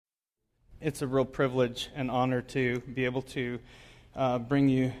It's a real privilege and honor to be able to bring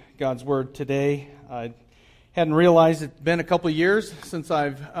you God's Word today. I hadn't realized it's been a couple of years since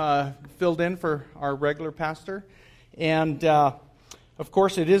I've filled in for our regular pastor. And, of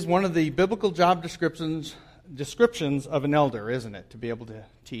course, it is one of the biblical job descriptions of an elder, isn't it, to be able to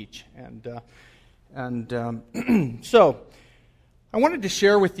teach. So I wanted to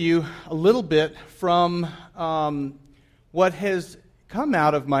share with you a little bit from what has come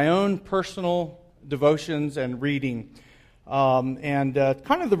out of my own personal devotions and reading, and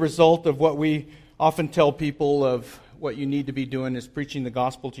kind of the result of what we often tell people of what you need to be doing is preaching the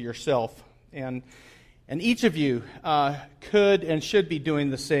gospel to yourself. And each of you could and should be doing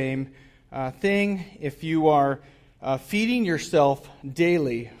the same thing. If you are feeding yourself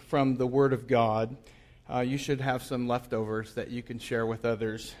daily from the Word of God, you should have some leftovers that you can share with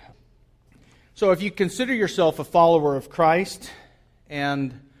others. So if you consider yourself a follower of Christ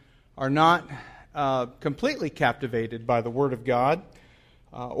and are not completely captivated by the Word of God,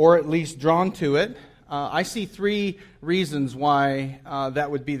 or at least drawn to it, I see three reasons why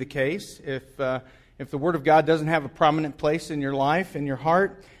that would be the case. If the Word of God doesn't have a prominent place in your life, in your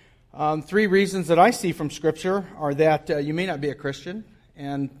heart, three reasons that I see from Scripture are that you may not be a Christian.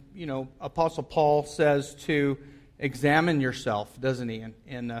 And, you know, Apostle Paul says to examine yourself, doesn't he,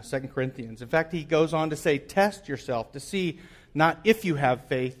 in 2 Corinthians. In fact, he goes on to say, test yourself to see not if you have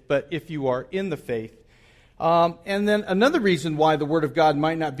faith, but if you are in the faith. And then another reason why the Word of God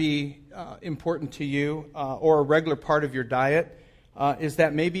might not be important to you or a regular part of your diet is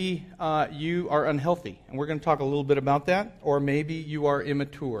that maybe you are unhealthy. And we're going to talk a little bit about that. Or maybe you are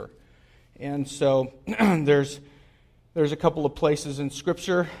immature. And so there's a couple of places in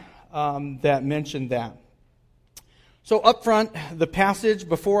Scripture that mention that. So up front, the passage,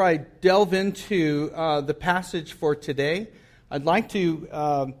 before I delve into the passage for today, I'd like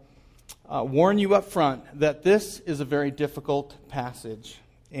to warn you up front that this is a very difficult passage.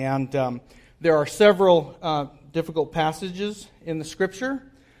 And there are several difficult passages in the Scripture.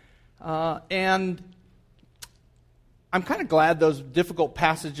 And I'm kind of glad those difficult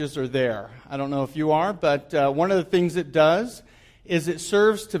passages are there. I don't know if you are, but one of the things it does is it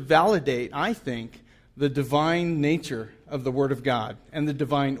serves to validate, I think, the divine nature of the Word of God and the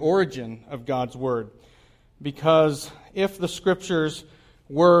divine origin of God's Word. Because if the Scriptures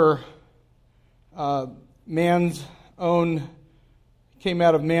were came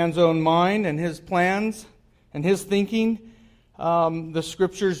out of man's own mind and his plans and his thinking, the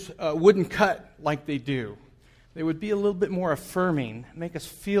Scriptures wouldn't cut like they do. They would be a little bit more affirming, make us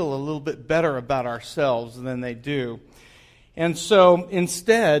feel a little bit better about ourselves than they do. And so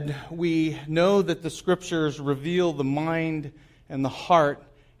instead, we know that the Scriptures reveal the mind and the heart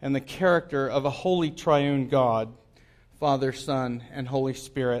and the character of a holy triune God, Father, Son, and Holy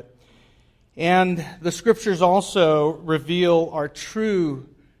Spirit. And the Scriptures also reveal our true,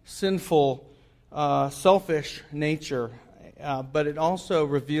 sinful, selfish nature, but it also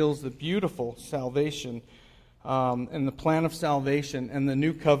reveals the beautiful salvation and the plan of salvation and the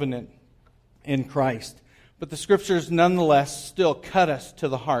new covenant in Christ. But the Scriptures nonetheless still cut us to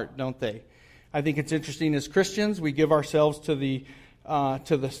the heart, don't they? I think it's interesting as Christians, we give ourselves to the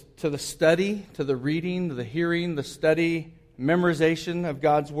study, to the reading, the hearing, the study, memorization of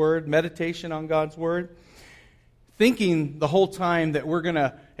God's Word, meditation on God's Word, thinking the whole time that we're going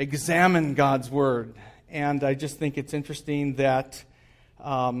to examine God's Word. And I just think it's interesting that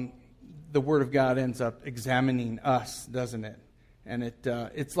the Word of God ends up examining us, doesn't it? And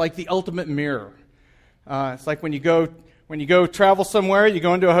it's like the ultimate mirror. It's like when you go travel somewhere, you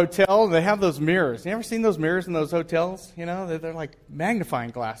go into a hotel, and they have those mirrors. You ever seen those mirrors in those hotels? You know, they're like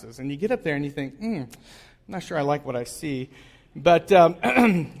magnifying glasses. And you get up there and you think, I'm not sure I like what I see. But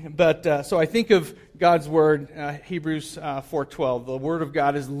so I think of God's Word, Hebrews 4:12. The Word of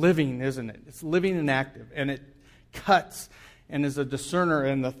God is living, isn't it? It's living and active, and it cuts and is a discerner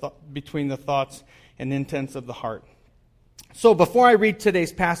in between the thoughts and intents of the heart. So before I read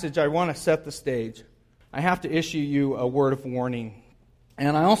today's passage, I want to set the stage. I have to issue you a word of warning.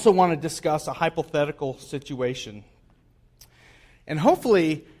 And I also want to discuss a hypothetical situation. And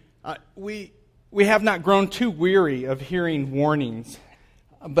hopefully, we have not grown too weary of hearing warnings.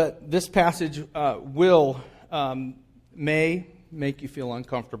 But this passage may make you feel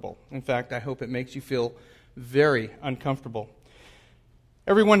uncomfortable. In fact, I hope it makes you feel very uncomfortable.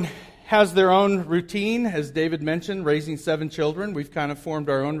 Everyone has their own routine. As David mentioned, raising 7 children, we've kind of formed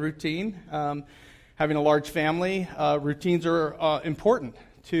our own routine. Having a large family, routines are important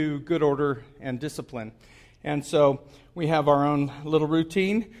to good order and discipline. And so we have our own little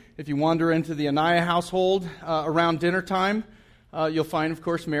routine. If you wander into the Anaya household around dinner time, you'll find, of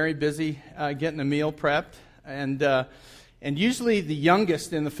course, Mary busy getting a meal prepped. And usually the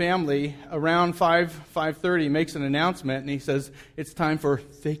youngest in the family, around 5:30, makes an announcement, and he says, "It's time for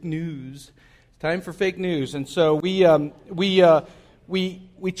fake news. It's time for fake news." And so we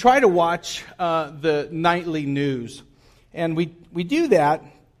try to watch the nightly news. And we do that.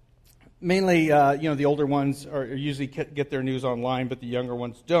 Mainly, the older ones are usually get their news online, but the younger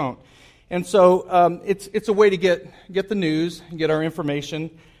ones don't. And so it's a way to get the news and get our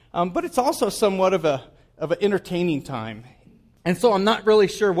information, but it's also somewhat of an entertaining time. And so I'm not really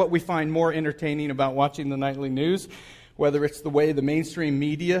sure what we find more entertaining about watching the nightly news, whether it's the way the mainstream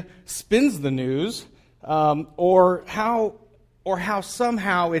media spins the news, or how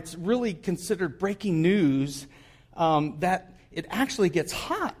somehow it's really considered breaking news that it actually gets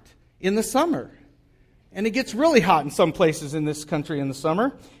hot in the summer. And it gets really hot in some places in this country in the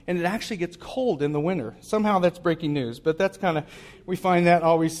summer, and it actually gets cold in the winter. Somehow that's breaking news, but that's we find that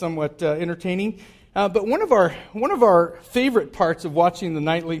always somewhat entertaining. But one of our favorite parts of watching the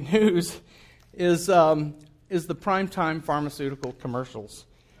nightly news is the primetime pharmaceutical commercials,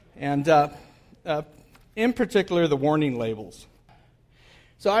 and in particular the warning labels.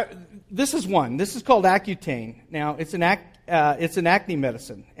 So this is one. This is called Accutane. Now it's an acne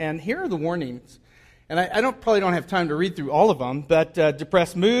medicine, and here are the warnings. And I probably don't have time to read through all of them, but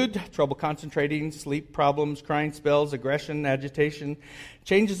depressed mood, trouble concentrating, sleep problems, crying spells, aggression, agitation,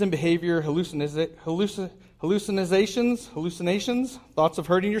 changes in behavior, hallucinations, thoughts of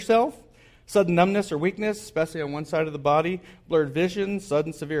hurting yourself, sudden numbness or weakness, especially on one side of the body, blurred vision,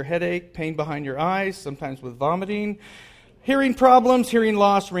 sudden severe headache, pain behind your eyes, sometimes with vomiting, hearing problems, hearing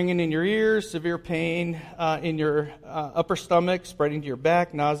loss, ringing in your ears, severe pain in your upper stomach, spreading to your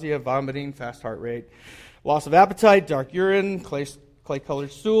back, nausea, vomiting, fast heart rate, loss of appetite, dark urine,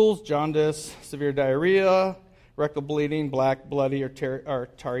 clay-colored stools, jaundice, severe diarrhea, rectal bleeding, black, bloody, or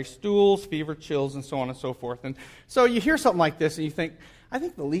tarry stools, fever, chills, and so on and so forth. And so you hear something like this and you think, I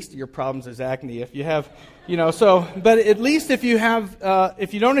think the least of your problems is acne. If you have, but at least if you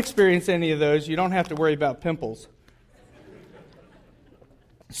don't experience any of those, you don't have to worry about pimples.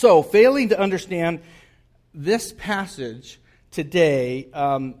 So, failing to understand this passage today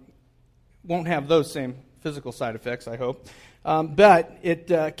won't have those same physical side effects, I hope. But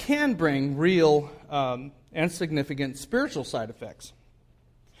it can bring real and significant spiritual side effects.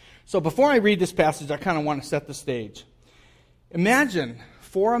 So, before I read this passage, I kind of want to set the stage. Imagine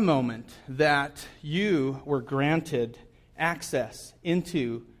for a moment that you were granted access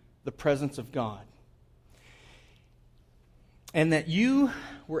into the presence of God, and that you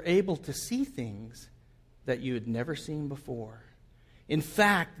were able to see things that you had never seen before. In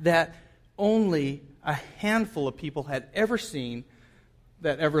fact, that only a handful of people had ever seen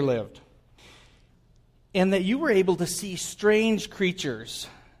that ever lived. And that you were able to see strange creatures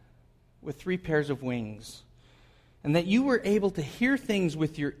with 3 pairs of wings. And that you were able to hear things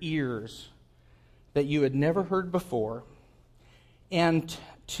with your ears that you had never heard before.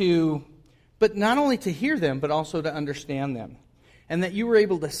 But not only to hear them, but also to understand them. And that you were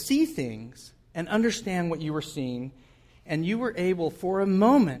able to see things and understand what you were seeing, and you were able for a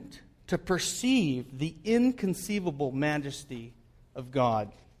moment to perceive the inconceivable majesty of God.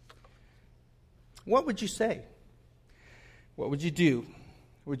 What would you say? What would you do?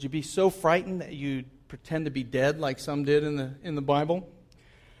 Would you be so frightened that you'd pretend to be dead like some did in the Bible?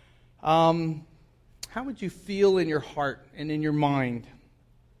 How would you feel in your heart and in your mind?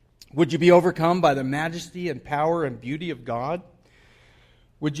 Would you be overcome by the majesty and power and beauty of God?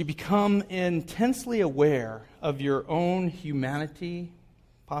 Would you become intensely aware of your own humanity,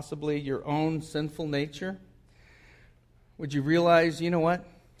 possibly your own sinful nature? Would you realize, you know what?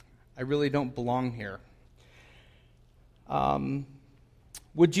 I really don't belong here.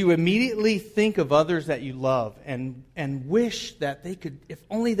 Would you immediately think of others that you love and wish that they could, if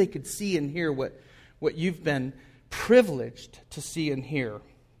only they could see and hear what you've been privileged to see and hear?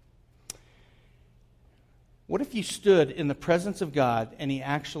 What if you stood in the presence of God and He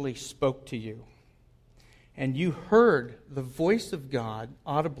actually spoke to you? And you heard the voice of God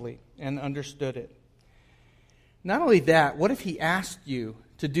audibly and understood it. Not only that, what if He asked you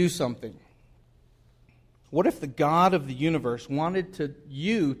to do something? What if the God of the universe wanted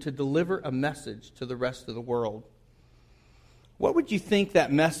you to deliver a message to the rest of the world? What would you think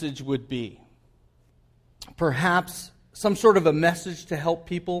that message would be? Perhaps some sort of a message to help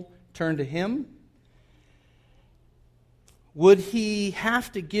people turn to Him? Would He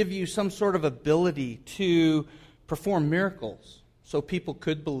have to give you some sort of ability to perform miracles so people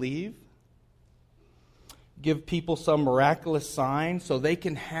could believe? Give people some miraculous sign so they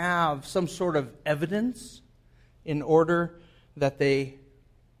can have some sort of evidence in order that they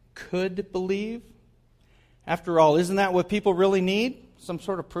could believe? After all, isn't that what people really need? Some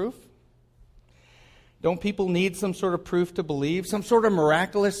sort of proof? Don't people need some sort of proof to believe? Some sort of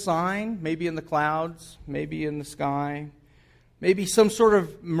miraculous sign? Maybe in the clouds, maybe in the sky. Maybe some sort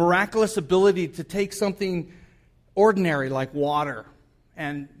of miraculous ability to take something ordinary like water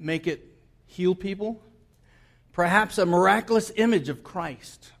and make it heal people? Perhaps a miraculous image of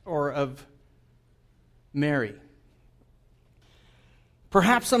Christ or of Mary.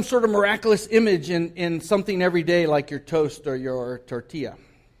 Perhaps some sort of miraculous image in something everyday like your toast or your tortilla.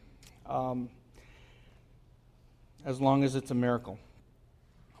 As long as it's a miracle.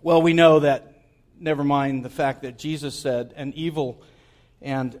 Well, we know that, never mind the fact that Jesus said, an evil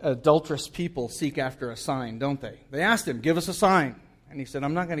and adulterous people seek after a sign, don't they? They asked him, give us a sign. And he said,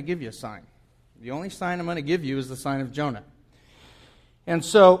 I'm not going to give you a sign. The only sign I'm going to give you is the sign of Jonah. And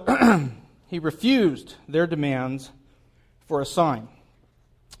so he refused their demands for a sign.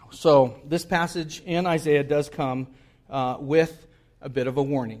 So this passage in Isaiah does come with a bit of a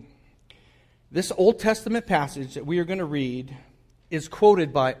warning. This Old Testament passage that we are going to read is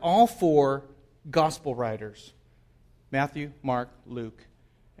quoted by all four gospel writers, Matthew, Mark, Luke,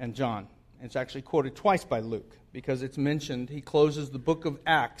 and John. It's actually quoted twice by Luke because it's mentioned. He closes the book of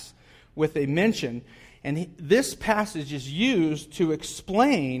Acts with a mention. And this passage is used to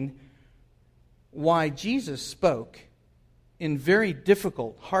explain why Jesus spoke in very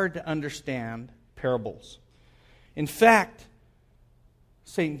difficult, hard to understand parables. In fact,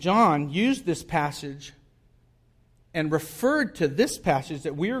 St. John used this passage and referred to this passage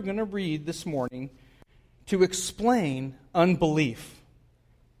that we are going to read this morning to explain unbelief.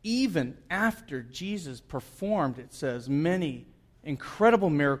 Even after Jesus performed, it says, many incredible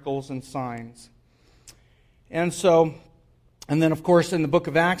miracles and signs. And then of course in the book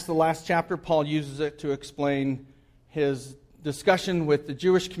of Acts, the last chapter, Paul uses it to explain his discussion with the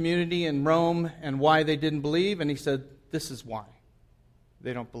Jewish community in Rome and why they didn't believe. And he said, this is why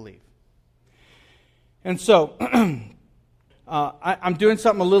they don't believe. And so, I'm doing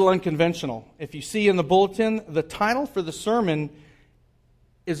something a little unconventional. If you see in the bulletin, the title for the sermon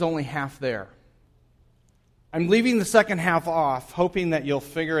is only half there. I'm leaving the second half off, hoping that you'll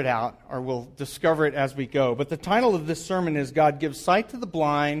figure it out or we'll discover it as we go. But the title of this sermon is God Gives Sight to the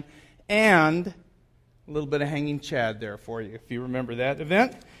Blind, and a little bit of hanging Chad there for you, if you remember that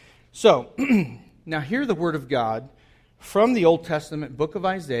event. So, now hear the word of God from the Old Testament book of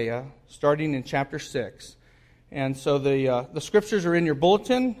Isaiah, starting in chapter 6. And so the scriptures are in your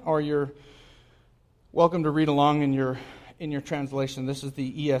bulletin, or you're welcome to read along in your translation. This is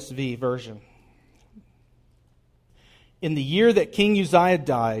the ESV version. In the year that King Uzziah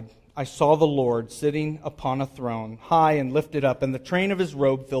died, I saw the Lord sitting upon a throne, high and lifted up, and the train of his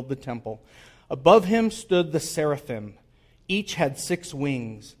robe filled the temple. Above him stood the seraphim. Each had 6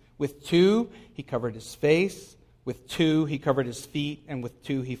 wings. With 2 he covered his face, with 2 he covered his feet, and with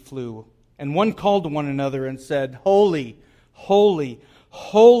 2 he flew. And one called to one another and said, Holy, holy,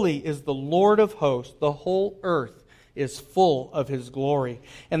 holy is the Lord of hosts. The whole earth is full of his glory.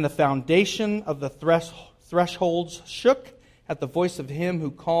 And the foundation of the thresholds shook at the voice of him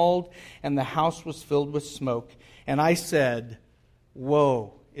who called, and the house was filled with smoke. And I said,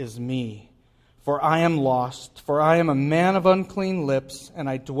 Woe is me! For I am lost, for I am a man of unclean lips, and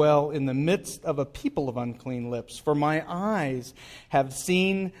I dwell in the midst of a people of unclean lips. For my eyes have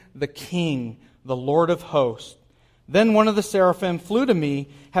seen the King, the Lord of hosts. Then one of the seraphim flew to me,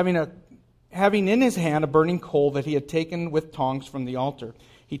 having in his hand a burning coal that he had taken with tongs from the altar.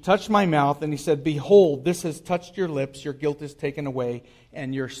 He touched my mouth, and he said, Behold, this has touched your lips, your guilt is taken away,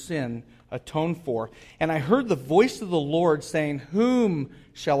 and your sin atoned for. And I heard the voice of the Lord saying, Whom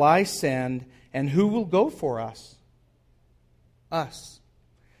shall I send? And who will go for us? Us.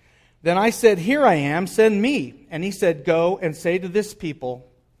 Then I said, Here I am, send me. And he said, Go and say to this people,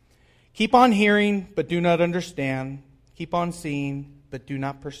 Keep on hearing, but do not understand. Keep on seeing, but do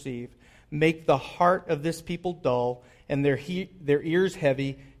not perceive. Make the heart of this people dull, and their ears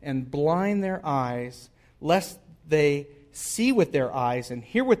heavy, and blind their eyes, lest they see with their eyes, and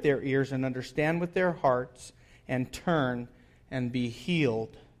hear with their ears, and understand with their hearts, and turn and be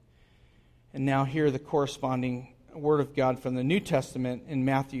healed. And now hear the corresponding word of God from the New Testament in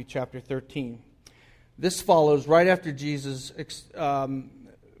Matthew chapter 13. This follows right after Jesus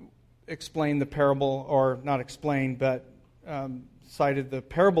explained the parable, or not explained, but cited the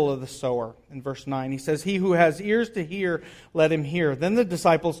parable of the sower in verse 9. He says, He who has ears to hear, let him hear. Then the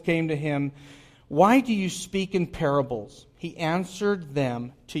disciples came to him, Why do you speak in parables? He answered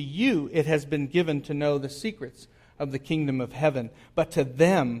them, To you it has been given to know the secrets of the kingdom of heaven, but to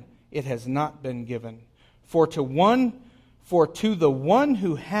them it has not been given. For to one For to the one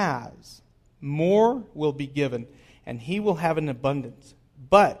who has, more will be given, and he will have an abundance.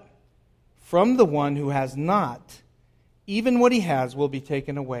 But from the one who has not, even what he has will be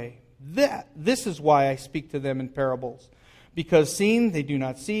taken away. This is why I speak to them in parables. Because seeing they do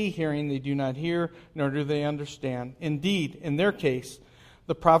not see, hearing they do not hear, nor do they understand. Indeed, in their case,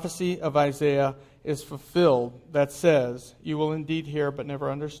 the prophecy of Isaiah is fulfilled that says, you will indeed hear but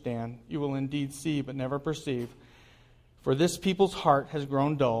never understand. You will indeed see but never perceive. For this people's heart has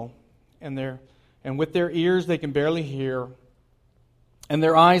grown dull, and with their ears they can barely hear, and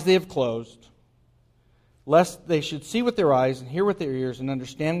their eyes they have closed, lest they should see with their eyes and hear with their ears and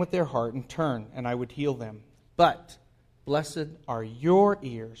understand with their heart and turn, and I would heal them. But blessed are your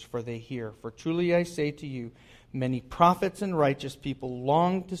ears, for they hear. For truly I say to you, many prophets and righteous people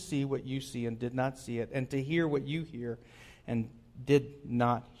longed to see what you see and did not see it, and to hear what you hear and did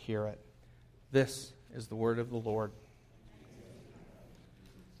not hear it. This is the word of the Lord.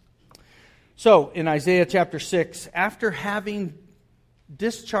 So, in Isaiah chapter 6, after having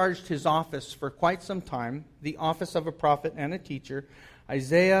discharged his office for quite some time, the office of a prophet and a teacher,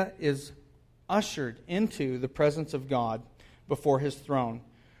 Isaiah is ushered into the presence of God before his throne.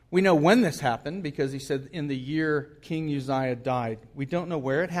 We know when this happened because he said in the year King Uzziah died. We don't know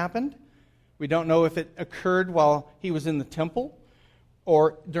where it happened. We don't know if it occurred while he was in the temple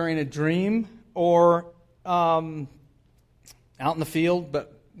or during a dream or out in the field,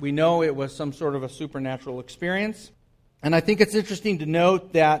 but we know it was some sort of a supernatural experience. And I think it's interesting to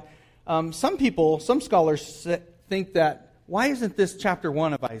note that some scholars think that, why isn't this chapter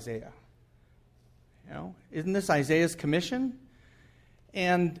 1 of Isaiah? Isn't this Isaiah's commission?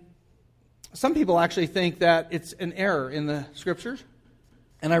 And some people actually think that it's an error in the Scriptures.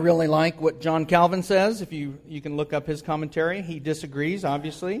 And I really like what John Calvin says. If you can look up his commentary. He disagrees,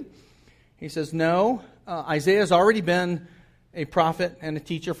 obviously. He says, no, Isaiah's already been a prophet and a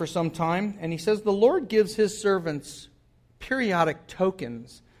teacher for some time. And he says, the Lord gives his servants periodic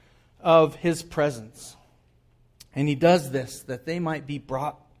tokens of his presence. And he does this that they might be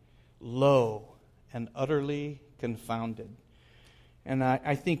brought low and utterly confounded. And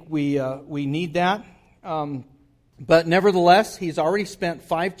I think we need that. But nevertheless, he's already spent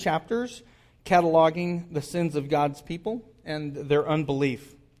 5 chapters cataloging the sins of God's people and their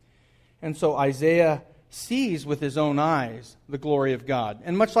unbelief. And so Isaiah sees with his own eyes the glory of God.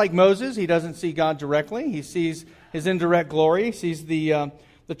 And much like Moses, he doesn't see God directly. He sees his indirect glory. He sees the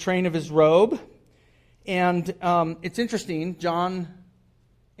train of his robe. And it's interesting,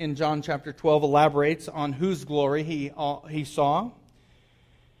 in John chapter 12 elaborates on whose glory he saw.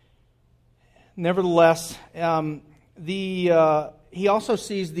 Nevertheless, he also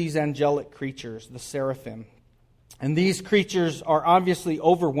sees these angelic creatures, the seraphim. And these creatures are obviously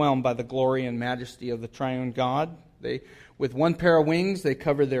overwhelmed by the glory and majesty of the triune God. With one pair of wings, they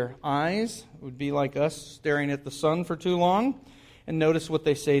cover their eyes. It would be like us staring at the sun for too long. And notice what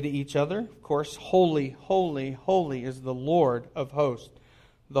they say to each other. Of course, holy, holy, holy is the Lord of hosts.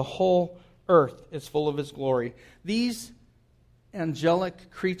 The whole earth is full of His glory. These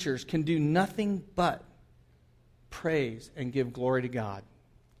angelic creatures can do nothing but praise and give glory to God.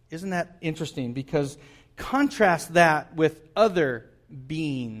 Isn't that interesting? Because contrast that with other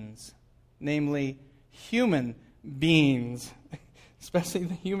beings, namely human beings, especially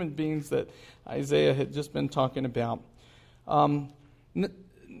the human beings that Isaiah had just been talking about.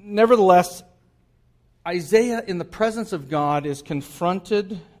 Nevertheless, Isaiah, in the presence of God, is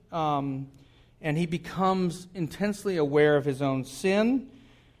confronted, and he becomes intensely aware of his own sin.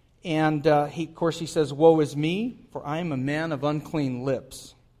 And he says, "Woe is me, for I am a man of unclean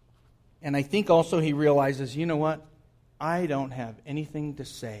lips." And I think also he realizes, you know what? I don't have anything to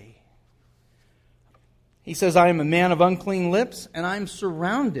say. He says, I am a man of unclean lips, and I'm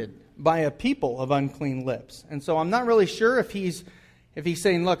surrounded by a people of unclean lips. And so I'm not really sure if he's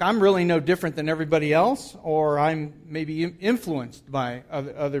saying, look, I'm really no different than everybody else, or I'm maybe influenced by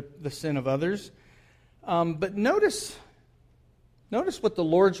the sin of others. But notice what the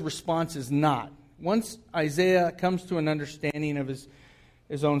Lord's response is not. Once Isaiah comes to an understanding of his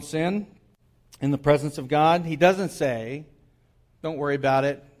own sin in the presence of God, he doesn't say, don't worry about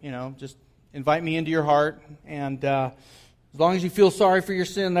it, just invite me into your heart, and as long as you feel sorry for your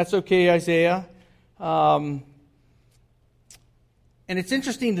sin, that's okay, Isaiah. And it's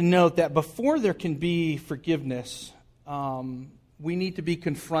interesting to note that before there can be forgiveness, we need to be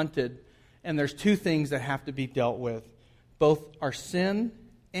confronted, and there's 2 things that have to be dealt with, both our sin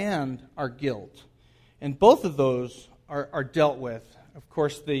and our guilt. And both of those are dealt with. Of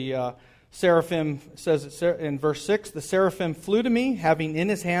course, the seraphim says in verse 6, the seraphim flew to me, having in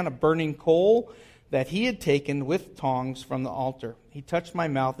his hand a burning coal that he had taken with tongs from the altar. He touched my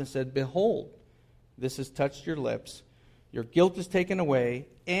mouth and said, "Behold, this has touched your lips. Your guilt is taken away,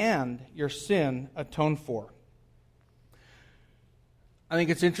 and your sin atoned for." I think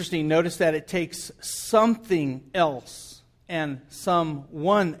it's interesting. Notice that it takes something else and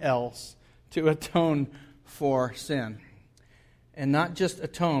someone else to atone for sin. And not just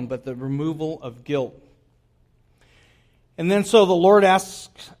atone, but the removal of guilt. And then so the Lord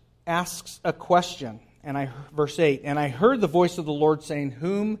asks a question. Verse 8, "And I heard the voice of the Lord saying,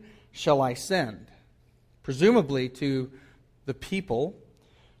 'Whom shall I send?'" Presumably to the people.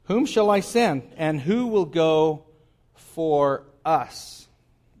 "Whom shall I send? And who will go for us?"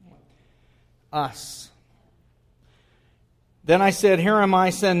 Us. "Then I said, 'Here am I,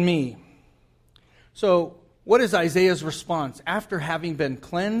 send me.'" So, what is Isaiah's response? After having been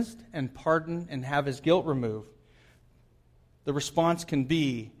cleansed and pardoned and have his guilt removed, the response can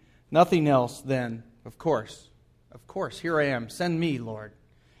be nothing else than, of course, here I am, send me, Lord.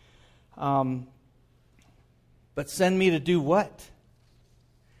 But send me to do what?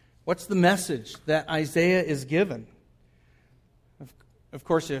 What's the message that Isaiah is given? Of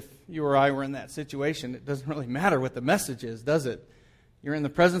course, if you or I were in that situation, it doesn't really matter what the message is, does it? You're in the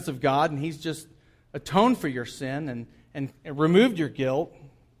presence of God, and He's just atoned for your sin and removed your guilt.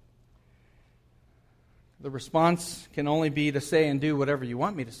 The response can only be to say and do whatever you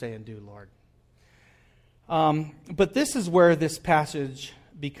want me to say and do, Lord. But this is where this passage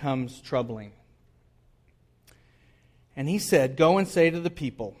becomes troubling. And he said, "Go and say to the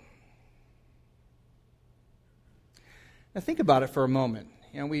people." Now think about it for a moment.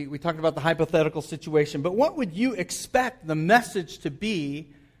 You know, we talked about the hypothetical situation, but what would you expect the message to be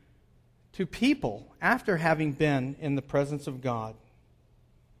to people after having been in the presence of God?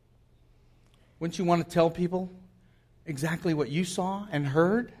 Wouldn't you want to tell people exactly what you saw and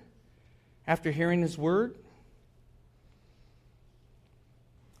heard after hearing His Word?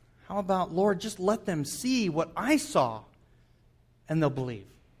 How about, "Lord, just let them see what I saw and they'll believe"?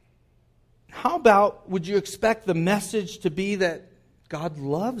 How about, would you expect the message to be that God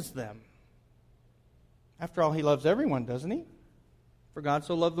loves them? After all, He loves everyone, doesn't He? For God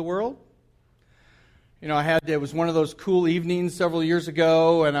so loved the world. You know, it was one of those cool evenings several years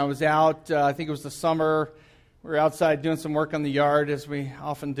ago, and I was out, I think it was the summer. We were outside doing some work on the yard, as we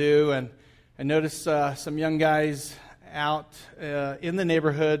often do, and I noticed some young guys out in the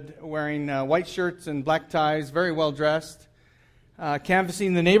neighborhood wearing white shirts and black ties, very well dressed,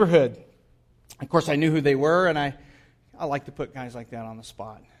 canvassing the neighborhood. Of course, I knew who they were, and I like to put guys like that on the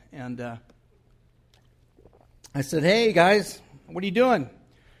spot. And I said, "Hey, guys, what are you doing?"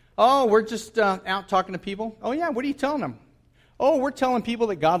 "Oh, we're just out talking to people." "Oh, yeah, what are you telling them?" "Oh, we're telling people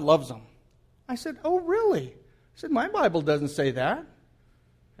that God loves them." I said, "Oh, really?" I said, "My Bible doesn't say that."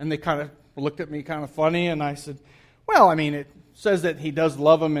 And they kind of looked at me kind of funny, and I said, "Well, I mean, it says that He does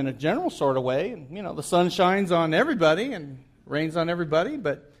love them in a general sort of way. And, you know, the sun shines on everybody and rains on everybody,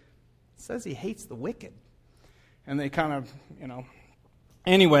 but it says He hates the wicked." And they kind of, you know,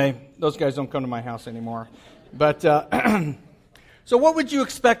 anyway, those guys don't come to my house anymore. But so what would you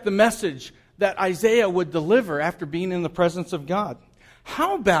expect the message that Isaiah would deliver after being in the presence of God?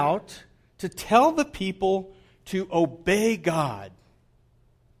 How about to tell the people to obey God?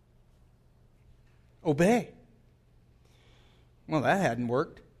 Obey. Well, that hadn't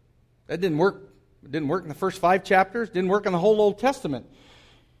worked. That didn't work. It didn't work in the first 5 chapters. Didn't work in the whole Old Testament.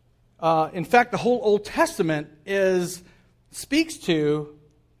 In fact, the whole Old Testament speaks to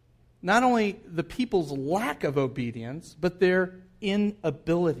not only the people's lack of obedience, but their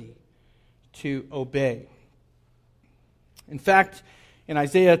inability to obey. In fact, in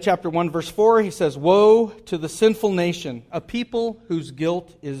Isaiah chapter 1, verse 4, he says, "Woe to the sinful nation, a people whose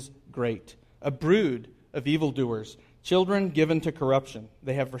guilt is great, a brood of evildoers, children given to corruption.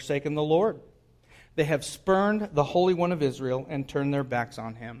 They have forsaken the Lord. They have spurned the Holy One of Israel and turned their backs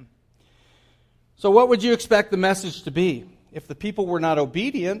on Him." So what would you expect the message to be? If the people were not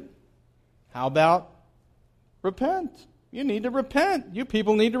obedient, how about repent? You need to repent. You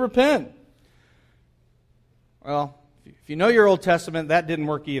people need to repent. Well, if you know your Old Testament, that didn't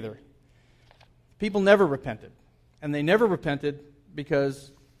work either. People never repented. And they never repented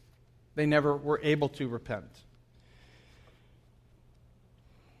because they never were able to repent.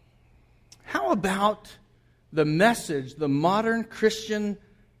 How about the message, the modern Christian,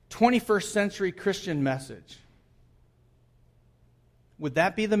 21st century Christian message? Would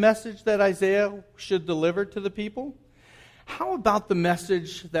that be the message that Isaiah should deliver to the people? How about the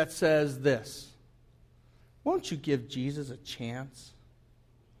message that says this? Won't you give Jesus a chance?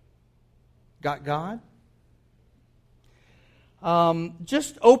 Got God?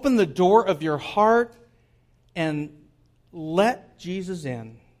 Just open the door of your heart and let Jesus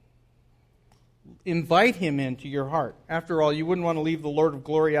in. Invite Him into your heart. After all, you wouldn't want to leave the Lord of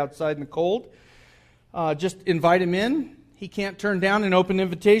glory outside in the cold. Just invite Him in. He can't turn down an open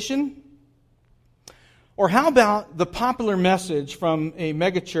invitation. Or how about the popular message from a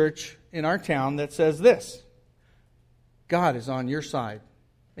megachurch in our town that says this: God is on your side.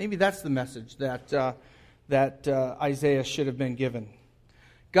 Maybe that's the message that Isaiah should have been given.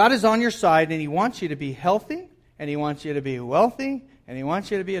 God is on your side, and He wants you to be healthy, and He wants you to be wealthy, and He wants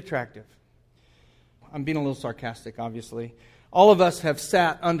you to be attractive. I'm being a little sarcastic, obviously. All of us have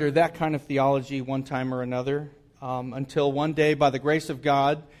sat under that kind of theology one time or another, until one day, by the grace of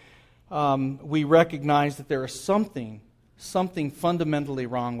God, we recognize that there is something fundamentally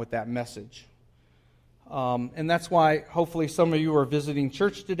wrong with that message. And that's why, hopefully, some of you are visiting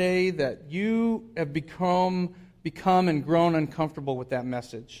church today, that you have become and grown uncomfortable with that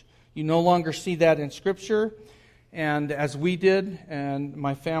message. You no longer see that in Scripture, and as we did, and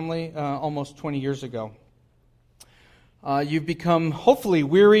my family, almost 20 years ago. You've become, hopefully,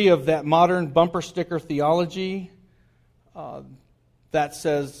 weary of that modern bumper sticker theology that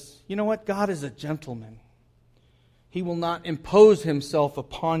says, you know what, God is a gentleman. He will not impose Himself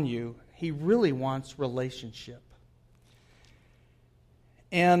upon you. He really wants relationship.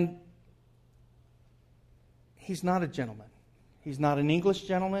 And He's not a gentleman. He's not an English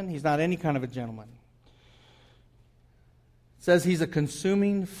gentleman. He's not any kind of a gentleman. It says He's a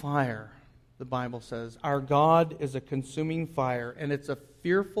consuming fire, the Bible says. Our God is a consuming fire, and it's a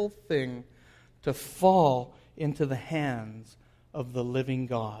fearful thing to fall into the hands of the living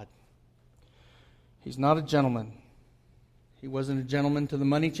God. He's not a gentleman. He wasn't a gentleman to the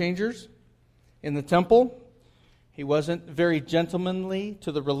money changers in the temple. He wasn't very gentlemanly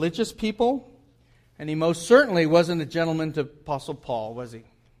to the religious people. And He most certainly wasn't a gentleman to Apostle Paul, was He?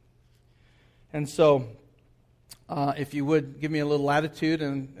 And so, if you would give me a little latitude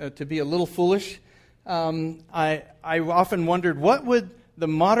and to be a little foolish, I often wondered, what would the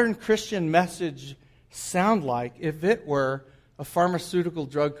modern Christian message sound like if it were a pharmaceutical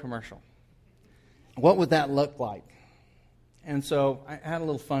drug commercial? What would that look like? And so I had a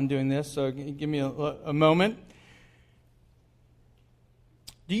little fun doing this, so give me a moment.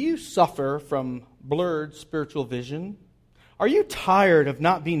 Do you suffer from blurred spiritual vision? Are you tired of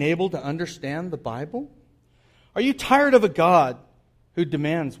not being able to understand the Bible? Are you tired of a God who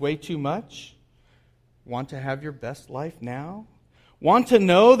demands way too much? Want to have your best life now? Want to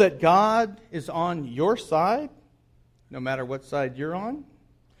know that God is on your side, no matter what side you're on?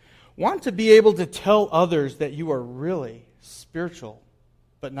 Want to be able to tell others that you are really spiritual,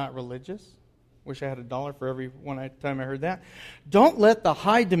 but not religious? Wish I had $1 for every time I heard that. Don't let the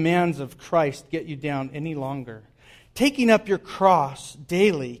high demands of Christ get you down any longer. Taking up your cross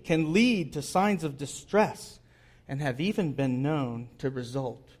daily can lead to signs of distress and have even been known to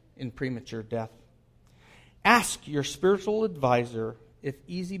result in premature death. Ask your spiritual advisor if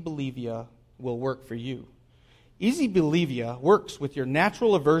Easy Believia will work for you. Easy Believia works with your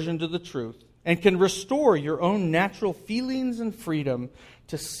natural aversion to the truth and can restore your own natural feelings and freedom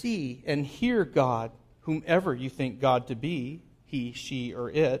to see and hear God, whomever you think God to be, he, she, or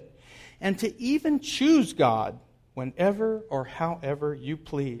it, and to even choose God whenever or however you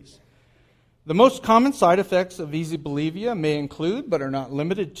please. The most common side effects of Easy Believia may include, but are not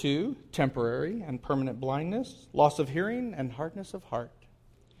limited to, temporary and permanent blindness, loss of hearing, and hardness of heart.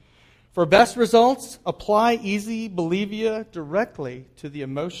 For best results, apply Easy Believia directly to the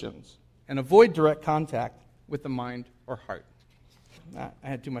emotions and avoid direct contact with the mind or heart. I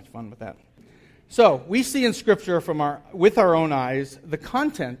had too much fun with that. So, we see in Scripture with our own eyes the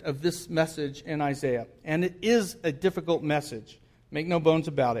content of this message in Isaiah. And it is a difficult message. Make no bones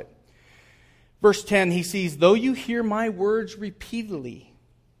about it. Verse 10, he sees, though you hear my words repeatedly,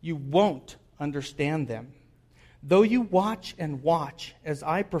 you won't understand them. Though you watch and watch as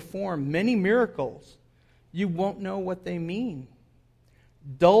I perform many miracles, you won't know what they mean.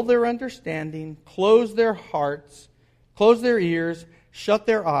 Dull their understanding, close their hearts, close their ears, shut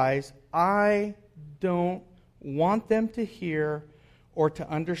their eyes. I don't want them to hear or to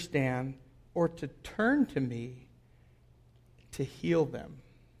understand or to turn to me to heal them.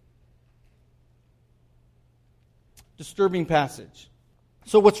 Disturbing passage.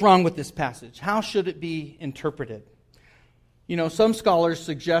 So what's wrong with this passage? How should it be interpreted? You know, some scholars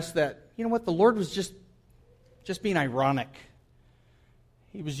suggest that, you know what, the Lord was just being ironic.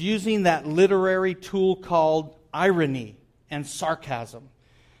 He was using that literary tool called irony and sarcasm,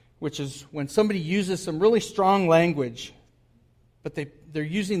 which is when somebody uses some really strong language, but they're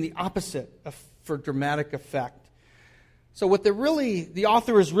using the opposite for dramatic effect. So what the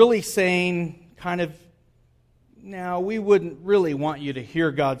author is really saying, kind of, now we wouldn't really want you to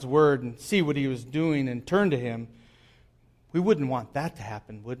hear God's word and see what he was doing and turn to him. We wouldn't want that to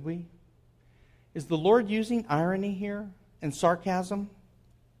happen, would we? Is the Lord using irony here and sarcasm?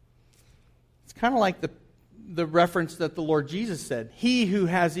 It's kind of like the reference that the Lord Jesus said, "He who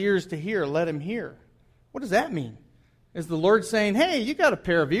has ears to hear, let him hear." What does that mean? Is the Lord saying, "Hey, you got a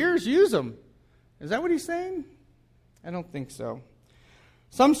pair of ears, use them"? Is that what he's saying? I don't think so.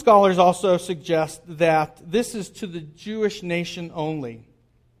 Some scholars also suggest that this is to the Jewish nation only,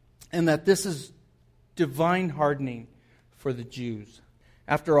 and that this is divine hardening for the Jews.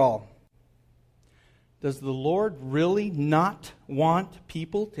 After all, does the Lord really not want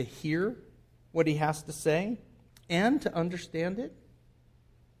people to hear what he has to say and to understand it?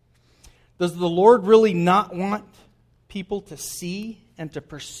 Does the Lord really not want people to see and to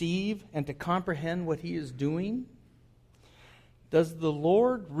perceive and to comprehend what he is doing? Does the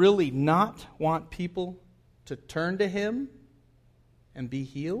Lord really not want people to turn to him and be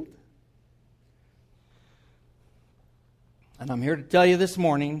healed? And I'm here to tell you this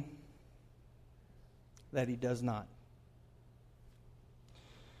morning that he does not.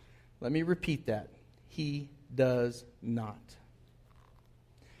 Let me repeat that. He does not.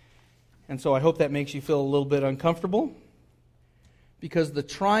 And so I hope that makes you feel a little bit uncomfortable, because the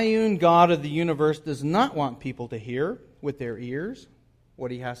triune God of the universe does not want people to hear with their ears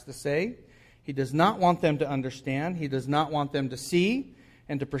what he has to say. He does not want them to understand. He does not want them to see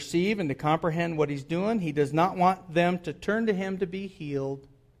and to perceive and to comprehend what he's doing. He does not want them to turn to him to be healed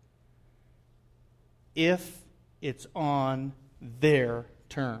if it's on their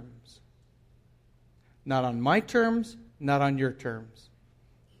terms. Not on my terms, not on your terms.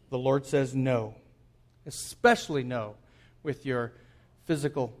 The Lord says no, especially no with your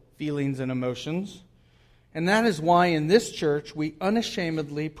physical feelings and emotions. And that is why in this church we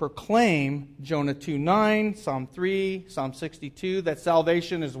unashamedly proclaim Jonah 2:9, Psalm 3, Psalm 62, that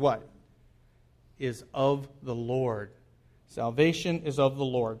salvation is what? Is of the Lord. Salvation is of the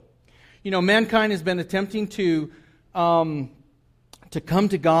Lord. You know, mankind has been attempting to come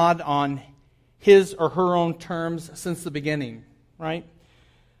to God on his or her own terms since the beginning, right?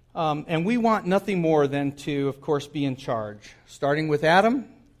 And we want nothing more than to, of course, be in charge. Starting with Adam,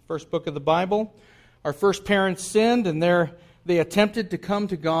 first book of the Bible. Our first parents sinned, and they attempted to come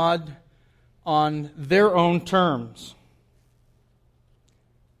to God on their own terms.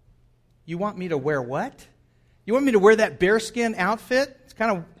 You want me to wear what? You want me to wear that bearskin outfit? It's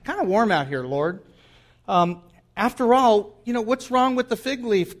kind of warm out here, Lord. After all, you know, what's wrong with the fig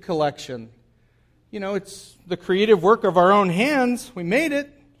leaf collection? You know, it's the creative work of our own hands. We made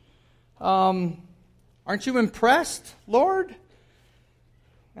it. Aren't you impressed, Lord?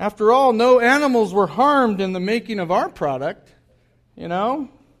 After all, no animals were harmed in the making of our product, you know.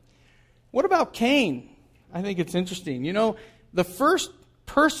 What about Cain? I think it's interesting. You know, the first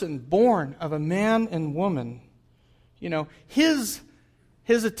person born of a man and woman, you know, his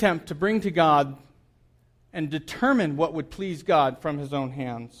attempt to bring to God and determine what would please God from his own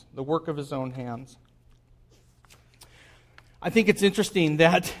hands, the work of his own hands. I think it's interesting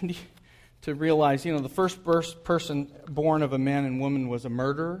that to realize, you know, the first person born of a man and woman was a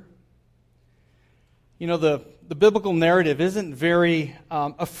murderer. You know, the biblical narrative isn't very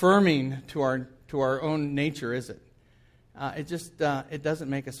affirming to our own nature, is it? It doesn't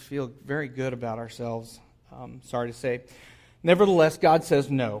make us feel very good about ourselves, sorry to say. Nevertheless, God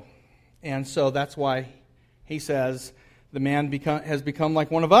says no. And so that's why he says, the man has become like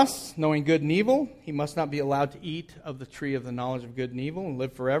one of us, knowing good and evil. He must not be allowed to eat of the tree of the knowledge of good and evil and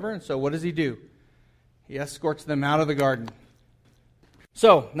live forever. And so what does he do? He escorts them out of the garden.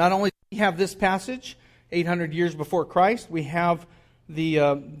 So, not only do we have this passage, 800 years before Christ, we have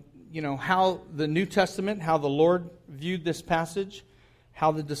how the New Testament, how the Lord viewed this passage,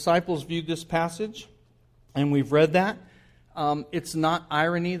 how the disciples viewed this passage, and we've read that. It's not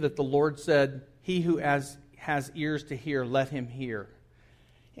irony that the Lord said, "He who has ears to hear, let him hear."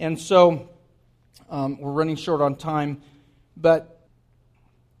 And so, we're running short on time, but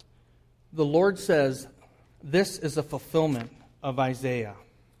the Lord says this is a fulfillment of Isaiah.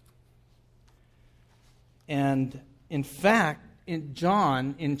 And in fact, in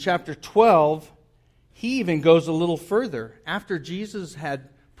John, in chapter 12, he even goes a little further. After Jesus had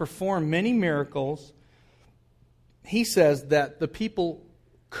performed many miracles, he says that the people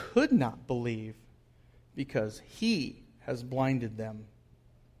could not believe because he has blinded them.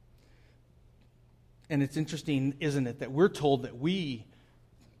 And it's interesting, isn't it, that we're told that we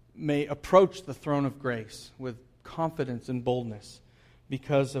may approach the throne of grace with confidence and boldness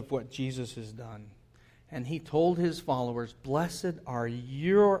because of what Jesus has done. And he told his followers, "Blessed are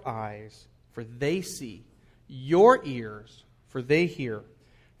your eyes, for they see, your ears, for they hear.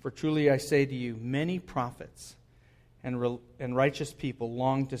 For truly I say to you, many prophets and righteous people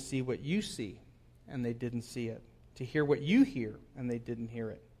long to see what you see, and they didn't see it. To hear what you hear, and they didn't hear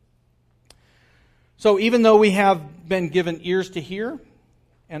it." So even though we have been given ears to hear,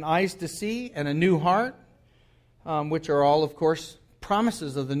 and eyes to see, and a new heart, which are all, of course,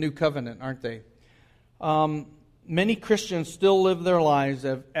 promises of the new covenant, aren't they? Many Christians still live their lives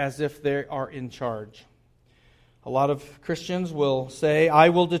as if they are in charge. A lot of Christians will say, "I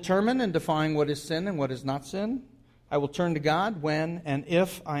will determine and define what is sin and what is not sin. I will turn to God when and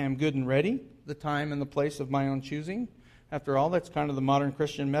if I am good and ready, the time and the place of my own choosing." After all, that's kind of the modern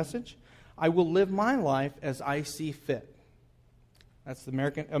Christian message. "I will live my life as I see fit." That's the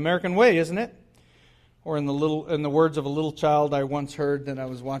American way, isn't it? Or in the words of a little child I once heard, that I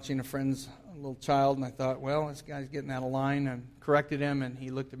was watching a friend's little child, and I thought, well, this guy's getting out of line. I corrected him, and he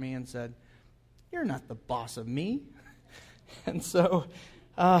looked at me and said, "You're not the boss of me." And so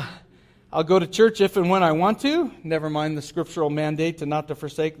I'll go to church if and when I want to, never mind the scriptural mandate to not to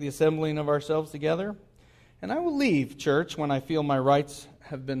forsake the assembling of ourselves together. And I will leave church when I feel my rights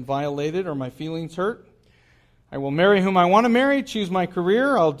have been violated or my feelings hurt. I will marry whom I want to marry, choose my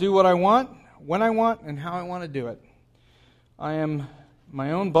career. I'll do what I want, when I want, and how I want to do it. I am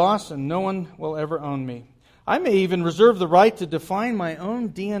my own boss, and no one will ever own me. I may even reserve the right to define my own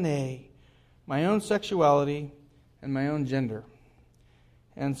DNA, my own sexuality, and my own gender.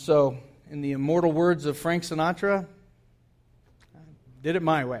 And so, in the immortal words of Frank Sinatra, I did it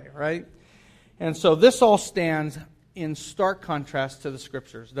my way, right? And so this all stands in stark contrast to the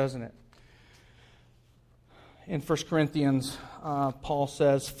Scriptures, doesn't it? In 1 Corinthians, Paul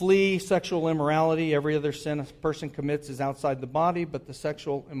says, "Flee sexual immorality. Every other sin a person commits is outside the body, but the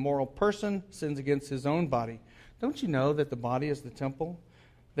sexual immoral person sins against his own body." Don't you know that the body is the temple?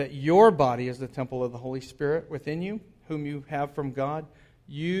 That your body is the temple of the Holy Spirit within you, whom you have from God?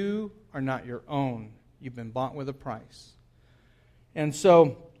 You are not your own. You've been bought with a price. And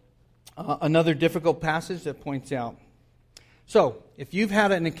so, another difficult passage that points out. So, if you've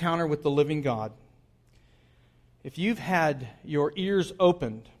had an encounter with the living God, if you've had your ears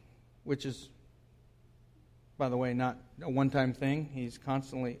opened, which is, by the way, not a one-time thing. He's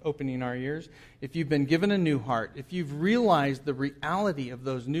constantly opening our ears. If you've been given a new heart, if you've realized the reality of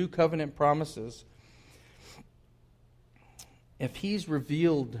those new covenant promises, if He's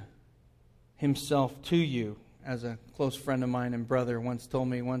revealed Himself to you, as a close friend of mine and brother once told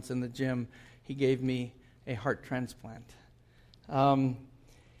me once in the gym, he gave me a heart transplant.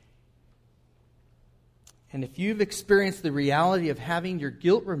 And if you've experienced the reality of having your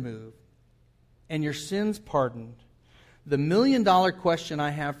guilt removed and your sins pardoned, the million-dollar question I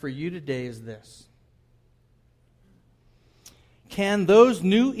have for you today is this: can those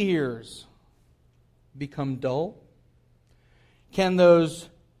new ears become dull? Can those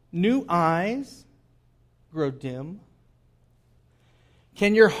new eyes grow dim?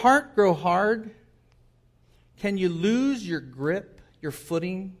 Can your heart grow hard? Can you lose your grip, your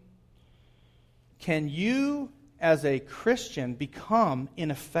footing? Can you, as a Christian, become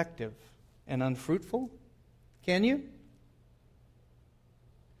ineffective and unfruitful? Can you?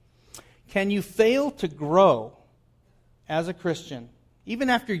 Can you fail to grow as a Christian, even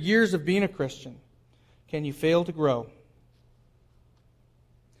after years of being a Christian? Can you fail to grow?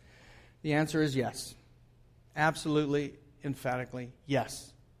 The answer is yes. Absolutely, emphatically,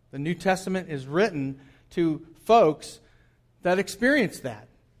 yes. The New Testament is written to folks that experience that.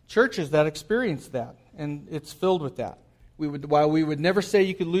 Churches that experience that, and it's filled with that. While we would never say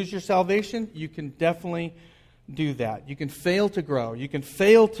you could lose your salvation, you can definitely do that. You can fail to grow. You can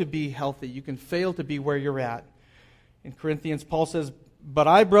fail to be healthy. You can fail to be where you're at. In Corinthians, Paul says, "But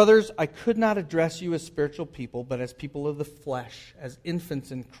I, brothers, I could not address you as spiritual people, but as people of the flesh, as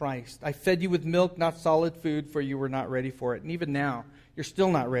infants in Christ. I fed you with milk, not solid food, for you were not ready for it." And even now, you're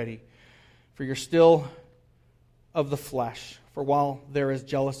still not ready, for you're still of the flesh. "For while there is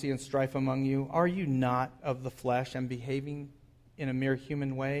jealousy and strife among you, are you not of the flesh and behaving in a mere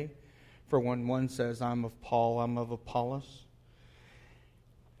human way? For when one says, 'I'm of Paul, I'm of Apollos.'"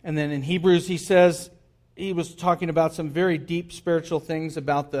 And then in Hebrews he was talking about some very deep spiritual things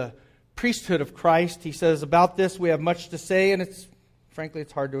about the priesthood of Christ. He says, "About this we have much to say, and frankly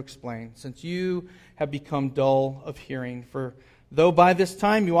it's hard to explain, since you have become dull of hearing. For though by this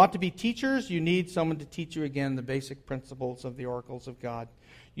time you ought to be teachers, you need someone to teach you again the basic principles of the oracles of God.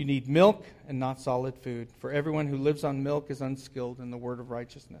 You need milk and not solid food. For everyone who lives on milk is unskilled in the word of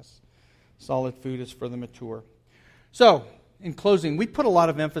righteousness. Solid food is for the mature." So, in closing, we put a lot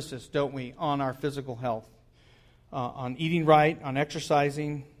of emphasis, don't we, on our physical health, on eating right, on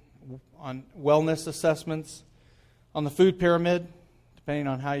exercising, on wellness assessments, on the food pyramid, depending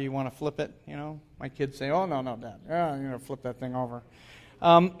on how you want to flip it. You know, my kids say, "Oh, no, Dad, yeah, you're going to flip that thing over."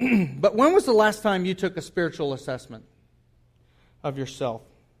 But when was the last time you took a spiritual assessment of yourself?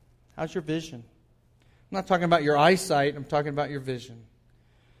 How's your vision? I'm not talking about your eyesight. I'm talking about your vision.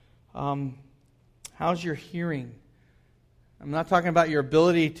 How's your hearing? I'm not talking about your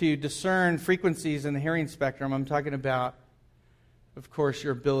ability to discern frequencies in the hearing spectrum. I'm talking about, of course,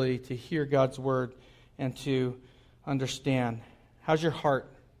 your ability to hear God's word and to understand. How's your heart?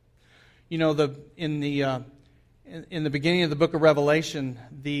 You know, in the beginning of the book of Revelation,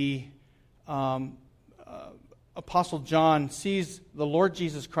 the Apostle John sees the Lord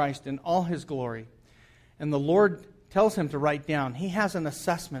Jesus Christ in all his glory. And the Lord tells him to write down. He has an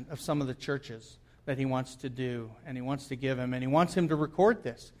assessment of some of the churches that he wants to do, and he wants to give him, and he wants him to record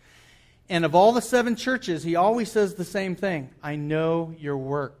this. And of all the 7 churches, he always says the same thing. I know your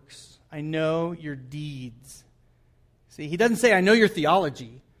works. I know your deeds. See, he doesn't say, I know your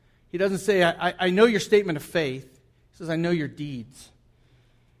theology. He doesn't say, I know your statement of faith. He says, I know your deeds.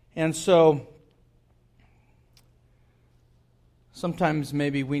 And so, sometimes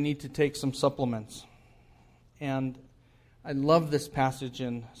maybe we need to take some supplements. And I love this passage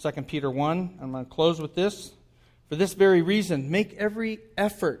in 2 Peter 1. I'm going to close with this. For this very reason, make every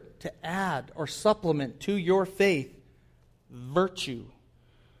effort to add or supplement to your faith virtue.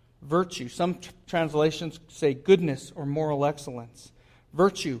 Virtue. Some translations say goodness or moral excellence.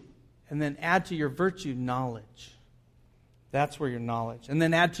 Virtue. And then add to your virtue knowledge. That's where your knowledge. And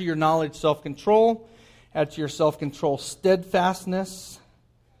then add to your knowledge self-control. Add to your self-control steadfastness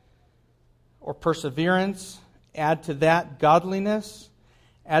or perseverance. Add to that godliness.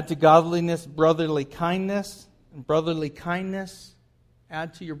 Add to godliness brotherly kindness. And brotherly kindness,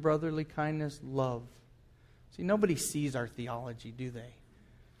 add to your brotherly kindness love. See, nobody sees our theology, do they?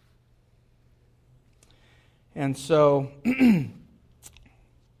 And so,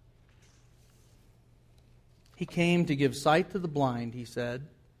 he came to give sight to the blind, he said,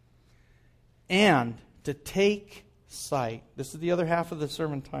 and to take sight. This is the other half of the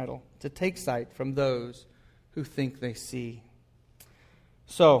sermon title. To take sight from those who think they see.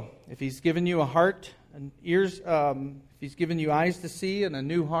 So, if he's given you a heart and ears, if he's given you eyes to see and a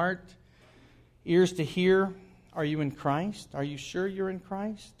new heart, ears to hear, are you in Christ? Are you sure you're in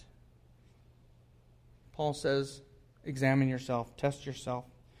Christ? Paul says, examine yourself, test yourself.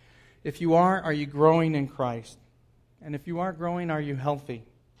 If you are you growing in Christ? And if you are growing, are you healthy?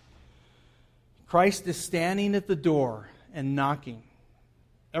 Christ is standing at the door and knocking.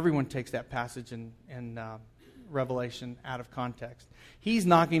 Everyone takes that passage in Revelation out of context. He's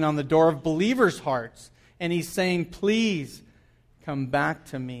knocking on the door of believers' hearts, and he's saying, please come back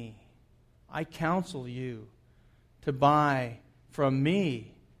to me. I counsel you to buy from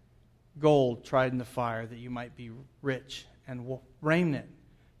me gold tried in the fire, that you might be rich, and raiment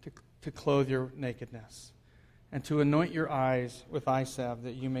to clothe your nakedness, and to anoint your eyes with eye salve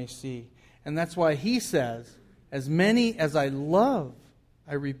that you may see. And that's why he says, as many as I love,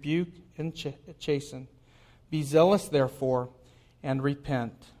 I rebuke and chasten. Be zealous, therefore, and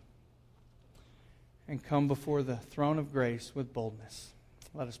repent, and come before the throne of grace with boldness.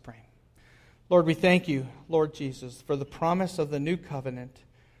 Let us pray. Lord, we thank you, Lord Jesus, for the promise of the new covenant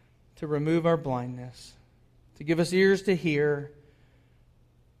to remove our blindness, to give us ears to hear,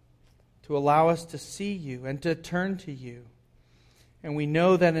 to allow us to see you and to turn to you. And we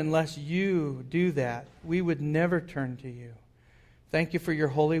know that unless you do that, we would never turn to you. Thank you for your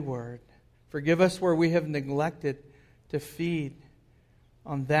holy word. Forgive us where we have neglected to feed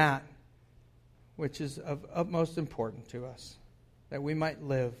on that which is of utmost importance to us, that we might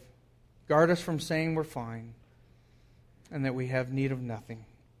live. Guard us from saying we're fine and that we have need of nothing.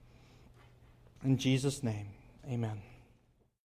 In Jesus' name, amen.